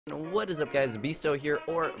What is up, guys? Beasto here,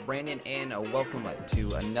 or Brandon, and welcome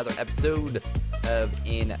to another episode of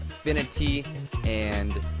Infinity.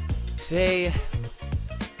 And today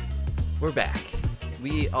we're back.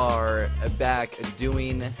 We are back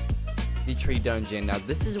doing the tree dungeon. Now,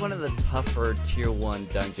 this is one of the tougher tier 1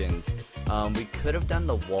 dungeons. We could have done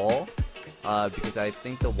the wall because I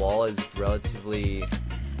think the wall is relatively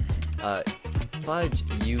fudge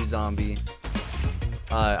you zombie.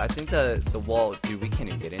 I think the wall, dude, we can't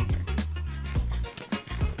even get in here.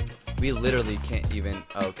 We literally can't even.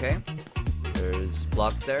 Okay, there's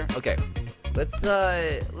blocks there. Okay, let's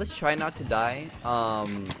try not to die.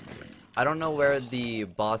 I don't know where the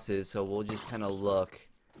boss is, so we'll just kind of look.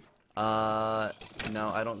 No,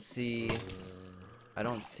 I don't see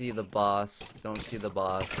the boss. Don't see the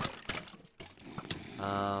boss.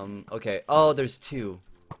 Okay. Oh, there's two.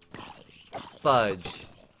 Fudge.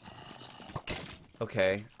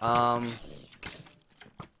 Okay,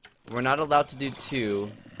 we're not allowed to do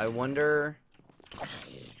two. I wonder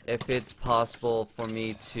if it's possible for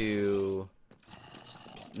me to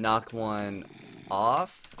knock one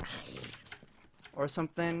off or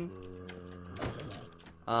something.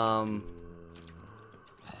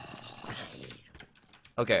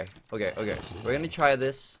 Okay. We're gonna try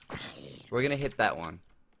this. We're gonna hit that one.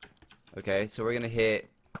 Okay, so we're gonna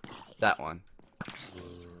hit that one.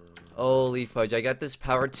 Holy fudge, I got this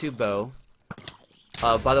power 2 bow.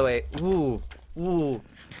 By the way,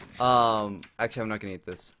 actually I'm not gonna eat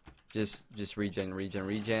this. Just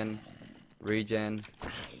regen.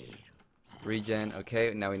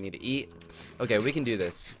 Okay, now we need to eat. Okay, we can do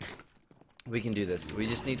this. We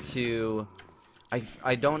just need to,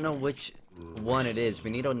 I don't know which one it is. We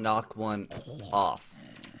need to knock one off.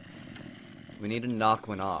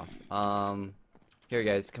 Here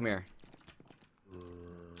guys, come here.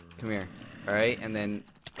 Alright, and then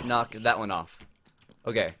knock that one off.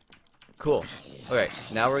 Okay, cool. Okay,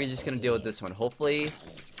 now we're just gonna deal with this one. Hopefully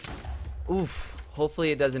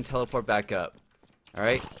it doesn't teleport back up.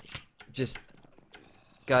 Alright, just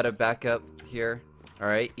gotta back up here.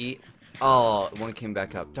 Alright, eat. Oh, one came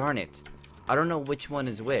back up. Darn it. I don't know which one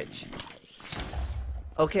is which.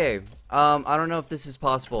 Okay, I don't know if this is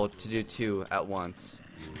possible to do two at once.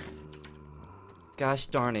 Gosh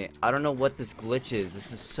darn it. I don't know what this glitch is.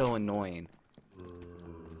 This is so annoying.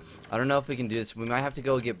 I don't know if we can do this. We might have to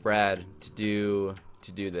go get Brad to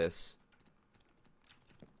do this.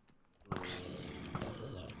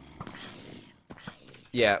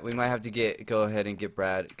 Yeah, we might have to go ahead and get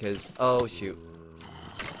Brad because oh shoot.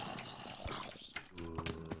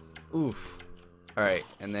 Oof. Alright,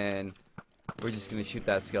 and then we're just gonna shoot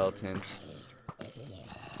that skeleton.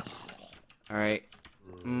 Alright.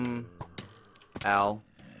 Ow.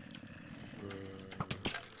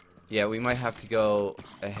 Yeah, we might have to go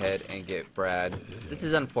ahead and get Brad. This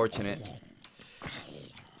is unfortunate.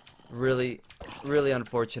 Really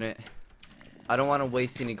unfortunate. I don't want to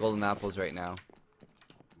waste any golden apples right now.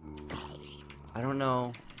 I don't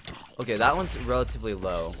know. Okay, that one's relatively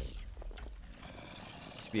low,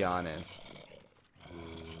 to be honest.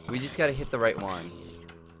 We just gotta hit the right one.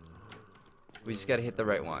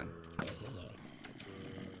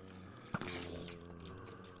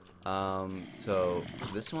 So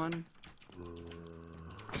this one?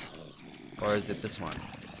 Or is it this one?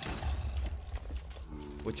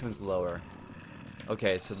 Which one's lower?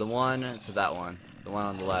 Okay, so that one, the one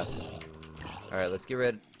on the left. Alright, let's get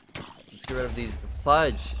rid of these.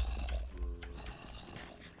 Fudge!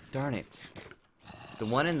 Darn it. The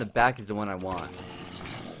one in the back is the one I want.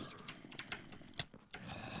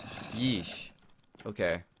 Yeesh.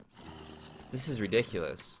 Okay. This is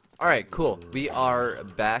ridiculous. Alright, cool. We are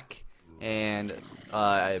back, and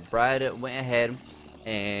Brad went ahead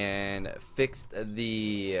and fixed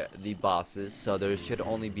the bosses, so there should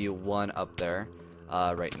only be one up there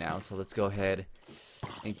right now. So let's go ahead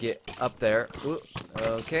and get up there. Ooh,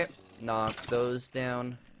 okay, knock those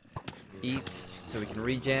down. Eat so we can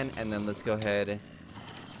regen, and then let's go ahead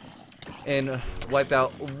and wipe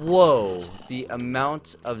out. Whoa, the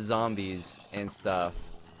amount of zombies and stuff.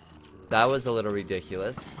 That was a little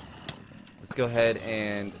ridiculous. Let's go ahead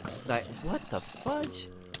and snipe. What the fudge?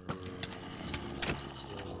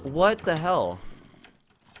 What the hell?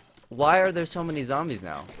 Why are there so many zombies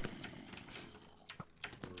now?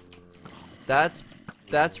 That's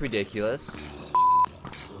ridiculous.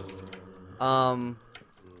 Why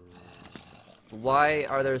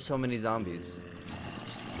are there so many zombies?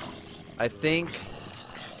 I think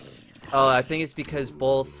it's because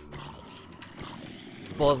both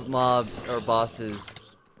mobs or bosses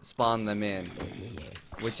spawn them in,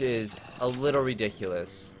 which is a little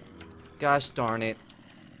ridiculous. Gosh darn it.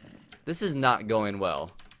 This is not going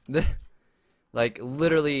well. Like,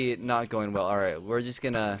 literally not going well. Alright, we're just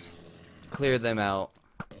gonna clear them out.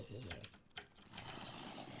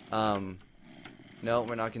 No,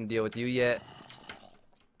 we're not gonna deal with you yet.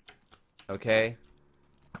 Okay.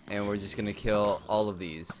 And we're just gonna kill all of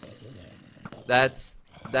these. That's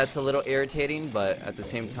a little irritating, but at the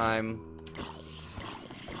same time,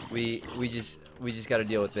 we just gotta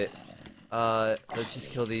deal with it. Let's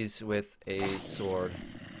just kill these with a sword.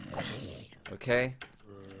 Okay.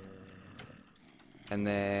 And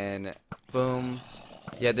then, boom.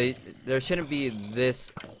 Yeah, there shouldn't be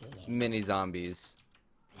this many zombies.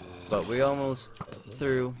 But we almost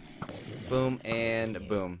through. Boom and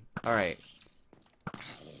boom. Alright.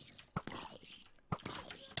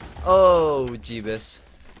 Oh, Jeebus.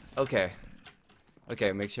 Okay.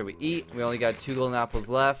 Okay, make sure we eat. We only got 2 golden apples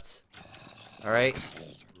left. Alright.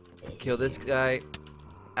 Kill this guy.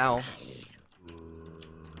 Ow.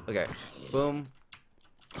 Okay. Boom.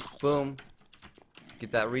 Boom.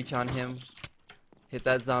 Get that reach on him. Hit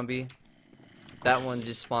that zombie. That one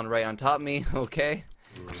just spawned right on top of me. Okay.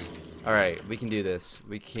 Alright, we can do this.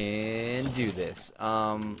 We can do this.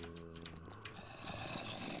 Oh,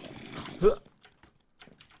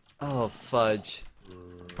 fudge.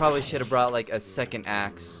 Probably should have brought like a second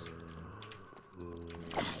axe.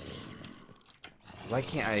 Why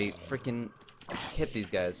can't I freaking hit these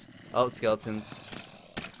guys? Oh, skeletons.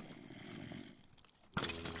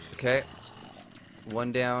 Okay.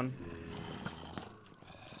 1 down.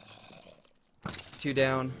 2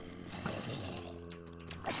 down.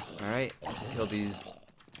 Alright, let's kill these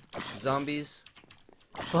zombies.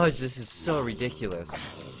 Fudge, this is so ridiculous.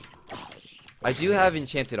 I do have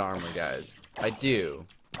enchanted armor, guys. I do.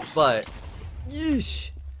 But,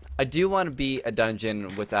 yeesh, I do want to beat a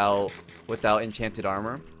dungeon without enchanted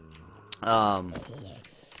armor.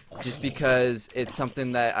 Just because it's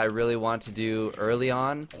something that I really want to do early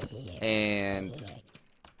on. And,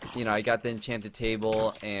 you know, I got the enchanted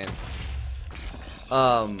table and,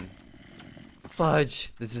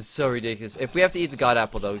 fudge, this is so ridiculous. If we have to eat the god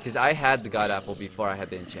apple though, because I had the god apple before I had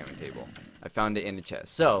the enchantment table. I found it in the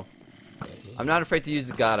chest. So, I'm not afraid to use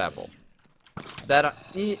the god apple. That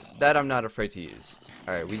I'm not afraid to use.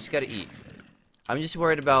 Alright, we just gotta eat. I'm just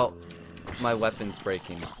worried about my weapons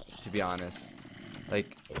breaking, to be honest.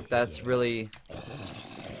 Like, that's really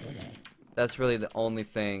the only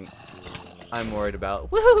thing I'm worried about.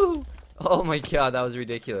 Woohoo! Oh my god, that was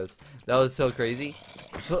ridiculous. That was so crazy.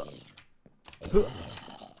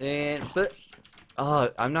 And, but, oh,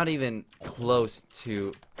 I'm not even close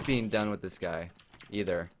to being done with this guy,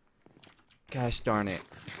 either. Gosh darn it.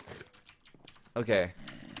 Okay.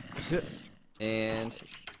 And,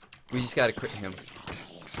 we just gotta crit him.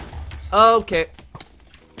 Okay.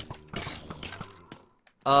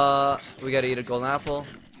 We gotta eat a golden apple.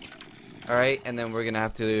 Alright, and then we're gonna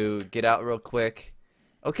have to get out real quick.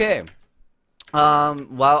 Okay.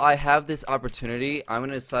 While I have this opportunity, I'm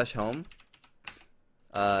gonna slash home.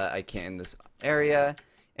 I can't in this area,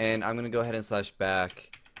 and I'm gonna go ahead and slash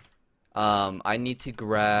back. I need to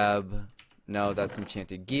grab, no, that's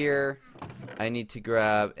enchanted gear. I need to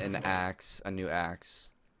grab an axe, a new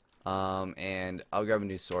axe. And I'll grab a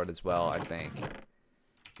new sword as well, I think.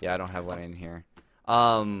 Yeah, I don't have one in here.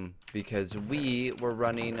 Because we were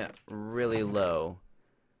running really low.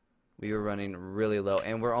 We were running really low,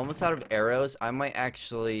 and we're almost out of arrows. I might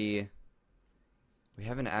actually, we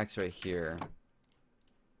have an axe right here.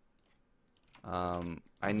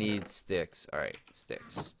 I need sticks. Alright,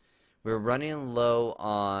 sticks. We're running low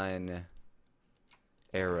on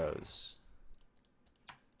arrows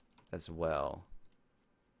as well.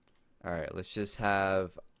 Alright, let's just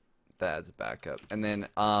have that as a backup. And then,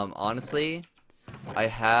 honestly, I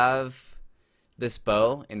have this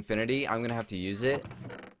bow, Infinity. I'm gonna have to use it.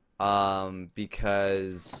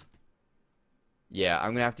 Because, yeah,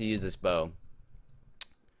 I'm gonna have to use this bow.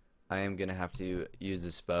 I am gonna have to use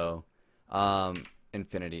this bow.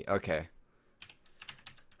 Infinity. Okay.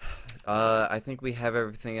 I think we have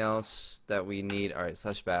everything else that we need. Alright,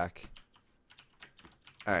 slash back.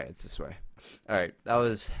 Alright, it's this way. Alright, that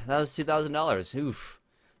was $2,000. Oof.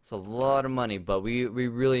 It's a lot of money, but we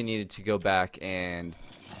really needed to go back and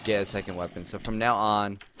get a second weapon. So from now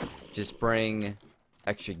on, just bring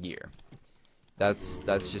extra gear. That's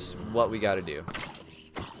just what we gotta do.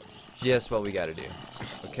 Just what we gotta do.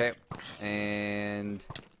 Okay. And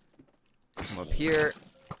come up here.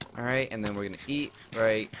 Alright, and then we're gonna eat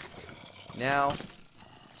right now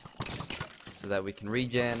so that we can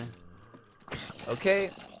regen. Okay,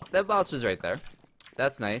 that boss was right there.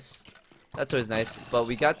 That's nice. That's always nice. But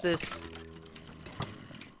we got this.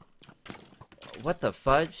 What the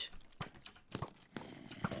fudge?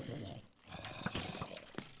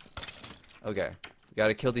 Okay. We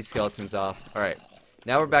gotta kill these skeletons off. Alright.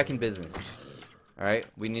 Now we're back in business. Alright.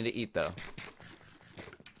 We need to eat, though.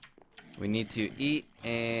 We need to eat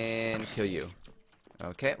and kill you.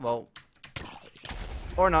 Okay, well.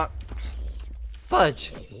 Or not.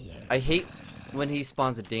 Fudge! I hate when he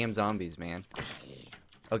spawns the damn zombies, man.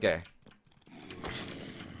 Okay.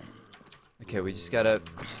 Okay, we just gotta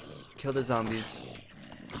kill the zombies.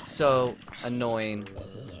 It's so annoying.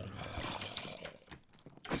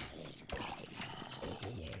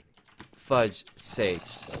 Fudge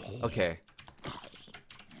sakes. Okay.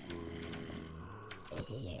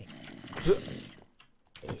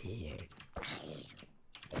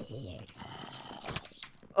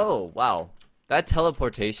 Oh, wow. That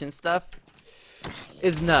teleportation stuff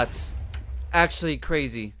is nuts. Actually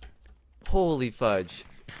crazy. Holy fudge.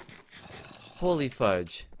 Holy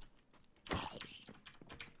fudge.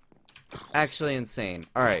 Actually insane.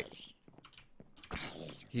 Alright.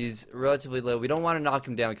 He's relatively low. We don't want to knock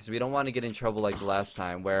him down because we don't want to get in trouble like the last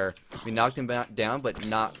time where we knocked him down but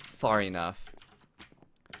not far enough.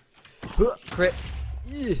 Crit.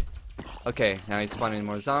 Okay, now he's spawning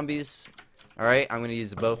more zombies. Alright, I'm going to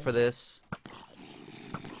use a bow for this.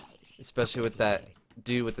 Especially with that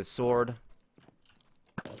dude with the sword.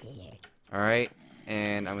 Alright,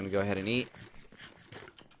 and I'm going to go ahead and eat.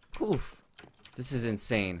 Oof. This is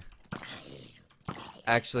insane.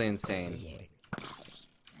 Actually insane.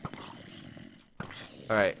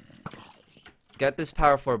 Alright. Got this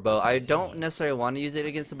power 4 bow. I don't necessarily want to use it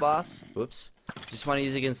against the boss. Whoops. Just want to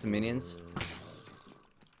use it against the minions.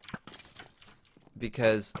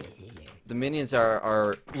 Because the minions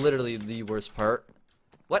are literally the worst part.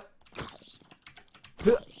 What?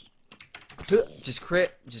 Just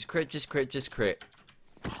crit. Just crit. Just crit. Just crit.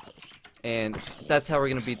 And that's how we're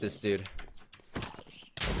going to beat this dude.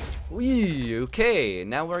 Wee, okay.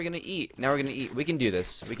 Now we're going to eat. Now we're going to eat. We can do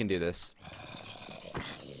this. We can do this.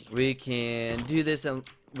 We can do this, and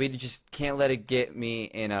we just can't let it get me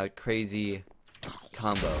in a crazy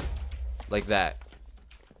combo like that.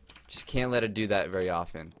 Just can't let it do that very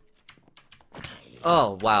often.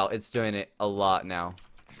 Oh, wow, it's doing it a lot now.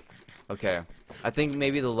 Okay, I think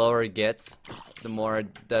maybe the lower it gets, the more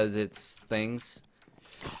it does its things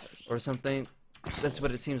or something. That's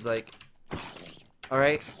what it seems like. All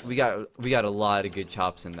right, we got a lot of good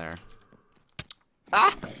chops in there.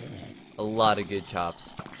 Ah, a lot of good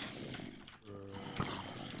chops.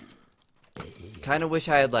 Kind of wish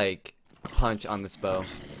I had like punch on this bow.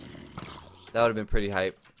 That would have been pretty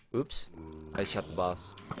hype. Oops, I shot the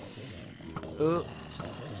boss. Ooh.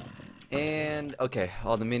 And okay,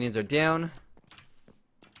 all the minions are down.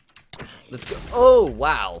 Let's go. Oh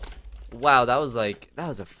wow, wow, that was a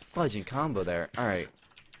fudging combo there. All right.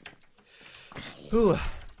 Whew.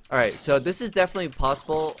 All right, so this is definitely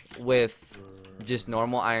possible with just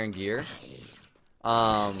normal iron gear.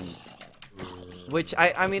 Which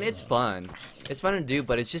I mean, it's fun. It's fun to do,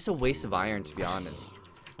 but it's just a waste of iron, to be honest.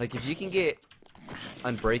 Like, if you can get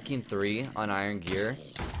Unbreaking 3 on iron gear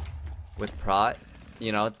with prot,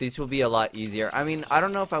 you know, these will be a lot easier. I mean, I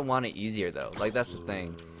don't know if I want it easier, though. Like, that's the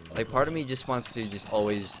thing. Like, part of me just wants to just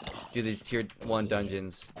always do these tier 1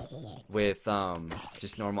 dungeons with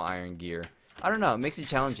just normal iron gear. I don't know. It makes it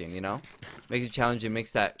challenging, you know? Makes it challenging.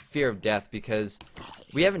 Makes that fear of death, because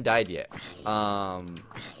we haven't died yet.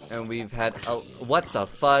 And we've had what the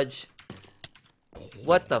fudge?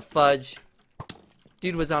 What the fudge?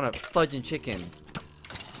 Dude was on a fudging chicken.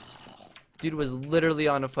 Dude was literally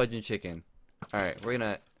on a fudging chicken. Alright, we're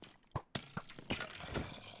gonna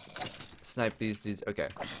snipe these dudes. Okay.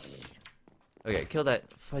 Okay, kill that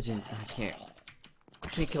fudging. I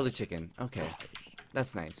can't kill the chicken. Okay.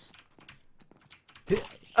 That's nice.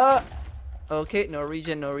 Okay, no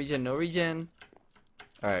regen, no regen, no regen.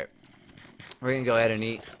 Alright. We're gonna go ahead and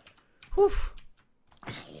eat. Whew.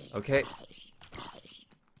 Okay.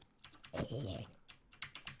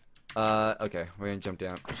 Okay, we're gonna jump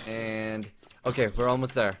down. And okay, we're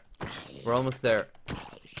almost there. We're almost there.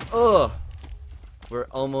 Oh, we're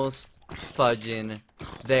almost fudging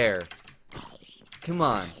there. Come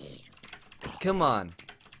on. Come on.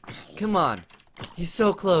 Come on. He's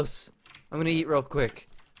so close. I'm gonna eat real quick.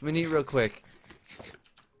 I'm gonna eat real quick.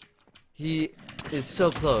 He is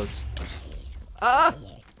so close. Ah!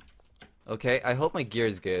 Okay, I hope my gear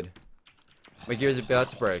is good. My gear is about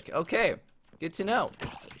to break. Okay, good to know.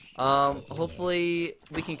 Hopefully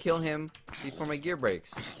we can kill him before my gear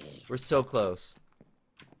breaks. We're so close.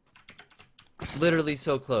 Literally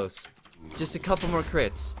so close. Just a couple more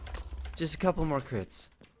crits. Just a couple more crits.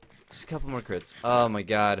 Just a couple more crits. Oh my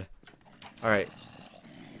god. Alright.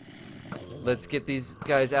 Let's get these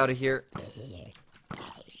guys out of here.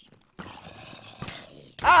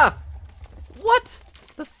 Ah!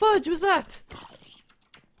 The fudge was that?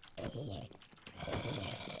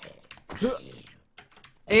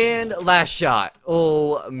 And last shot.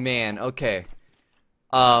 Oh man, okay.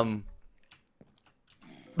 What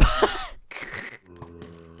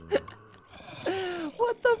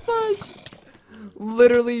the fudge?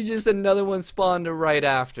 Literally just another one spawned right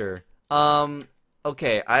after.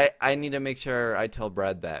 Okay, I need to make sure I tell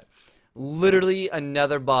Brad that. Literally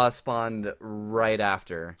another boss spawned right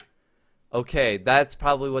after. Okay, that's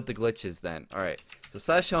probably what the glitch is then. Alright, so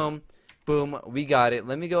slash home. Boom, we got it.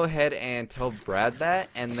 Let me go ahead and tell Brad that,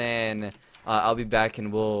 and then I'll be back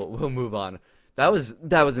and we'll move on. That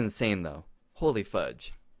was insane though. Holy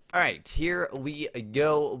fudge. Alright, here we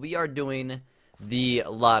go. We are doing the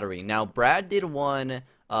lottery. Now Brad did one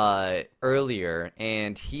earlier,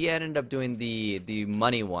 and he ended up doing the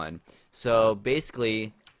money one. So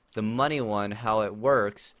basically the money one, how it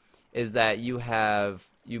works is that you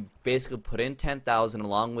basically put in 10,000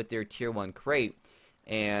 along with your tier 1 crate,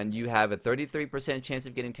 and you have a 33% chance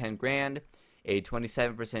of getting 10 grand, a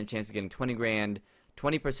 27% chance of getting 20 grand,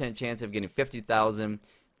 20% chance of getting 50,000,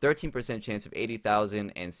 13% chance of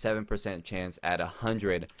 80,000, and 7% chance at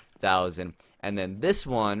 100,000. And then this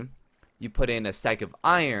one, you put in a stack of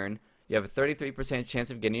iron, you have a 33% chance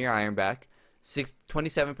of getting your iron back,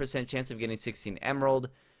 27% chance of getting 16 emerald,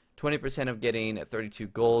 20% of getting 32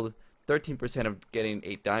 gold, 13% of getting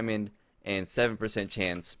 8 diamond, and 7%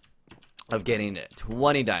 chance of getting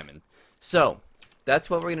 20 diamond. So that's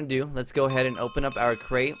what we're gonna do. Let's go ahead and open up our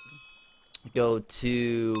crate, go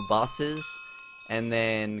to bosses, and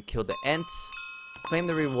then kill the ent, claim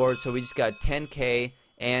the reward. So we just got 10k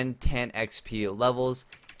and 10 XP levels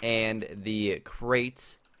and the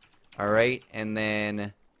crate. Alright, and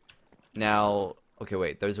then now, okay,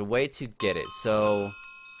 wait, there's a way to get it. So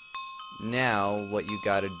now what you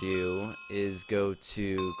gotta do is go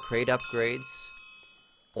to crate upgrades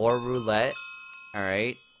or roulette.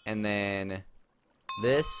 Alright, and then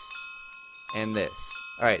this and this.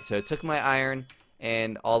 Alright, so it took my iron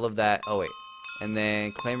and all of that. Oh wait, and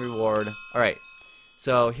then claim reward. Alright,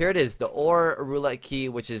 so here it is, the or roulette key,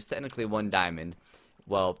 which is technically 1 diamond.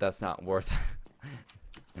 Well, that's not worth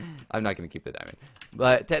I'm not gonna keep the diamond,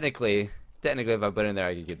 but technically if I put it in there,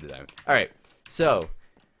 I can keep the diamond. Alright, so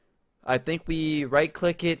I think we right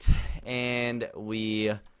click it and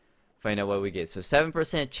we find out what we get. So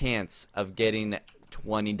 7% chance of getting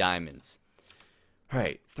 20 diamonds.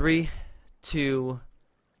 Alright, 3, 2,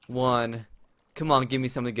 1. Come on, give me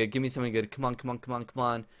something good. Give me something good. Come on, come on, come on, come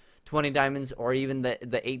on. 20 diamonds, or even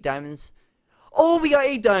the 8 diamonds. Oh, we got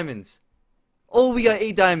 8 diamonds. Oh, we got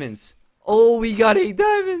 8 diamonds. Oh, we got 8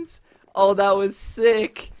 diamonds. Oh, that was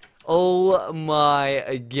sick. Oh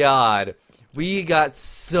my god. We got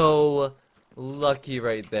so lucky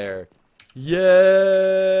right there. Yes.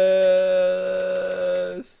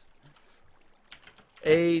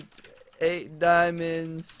 8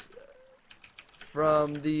 diamonds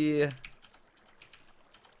from the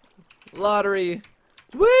lottery.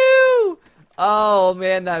 Woo! Oh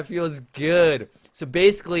man, that feels good. So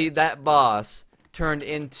basically that boss turned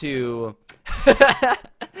into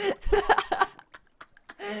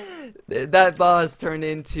that boss turned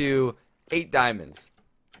into 8 diamonds,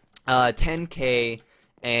 10k,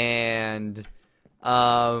 and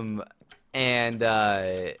 10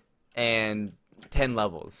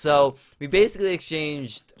 levels. So we basically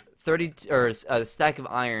exchanged 30 or a stack of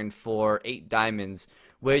iron for 8 diamonds,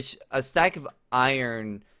 which a stack of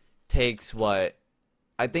iron takes what?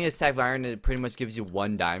 I think a stack of iron, it pretty much gives you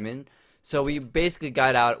 1 diamond. So we basically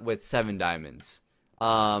got out with 7 diamonds,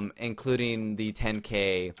 including the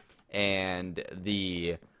 10k and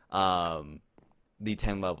the 10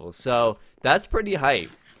 levels. So that's pretty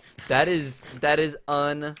hype. That is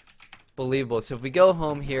unbelievable. So if we go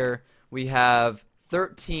home here, we have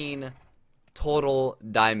 13 total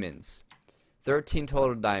diamonds. 13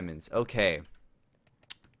 total diamonds. Okay.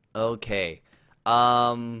 Okay.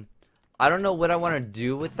 I don't know what I want to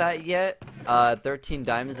do with that yet. 13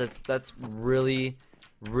 diamonds. That's really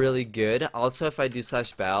good. Also, if I do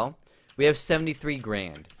slash bow, we have 73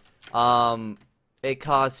 grand. It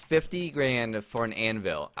costs 50 grand for an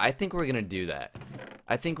anvil. I think we're gonna do that.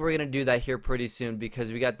 I think we're gonna do that here pretty soon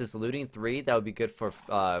because we got this looting 3 that would be good for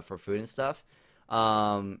food and stuff.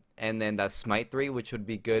 And then that smite 3, which would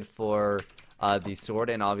be good for the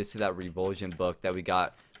sword, and obviously that revulsion book that we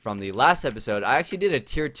got from the last episode. I actually did a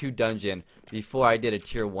tier 2 dungeon before I did a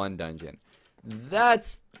tier 1 dungeon.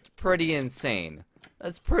 That's pretty insane.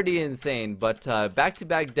 That's pretty insane. But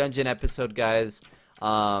back-to-back dungeon episode, guys.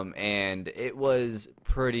 And it was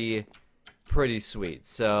pretty sweet.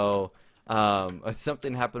 So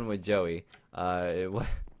something happened with Joey.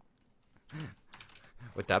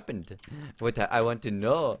 What happened? I want to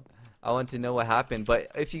know. I want to know what happened.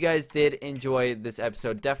 But if you guys did enjoy this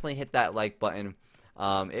episode, definitely hit that like button.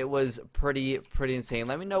 It was pretty insane.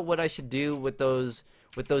 Let me know what I should do with those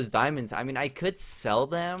diamonds. I mean, I could sell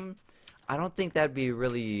them. I don't think that'd be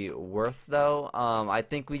really worth though. I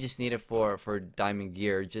think we just need it for diamond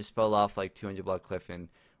gear. Just fell off like 200 block cliff and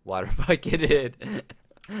water bucketed.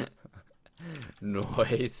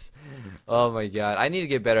 Noise. Oh my god. I need to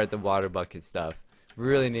get better at the water bucket stuff.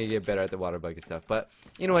 Really need to get better at the water bucket stuff. But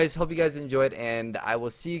anyways, hope you guys enjoyed, and I will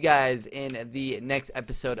see you guys in the next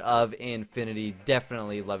episode of Infinity.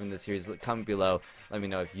 Definitely loving the series. Comment below. Let me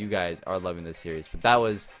know if you guys are loving this series. But that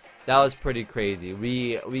was pretty crazy.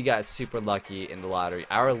 We got super lucky in the lottery.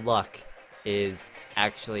 Our luck is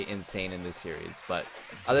actually insane in this series. But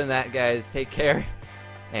other than that, guys, take care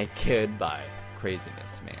and goodbye.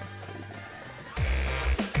 Craziness, man.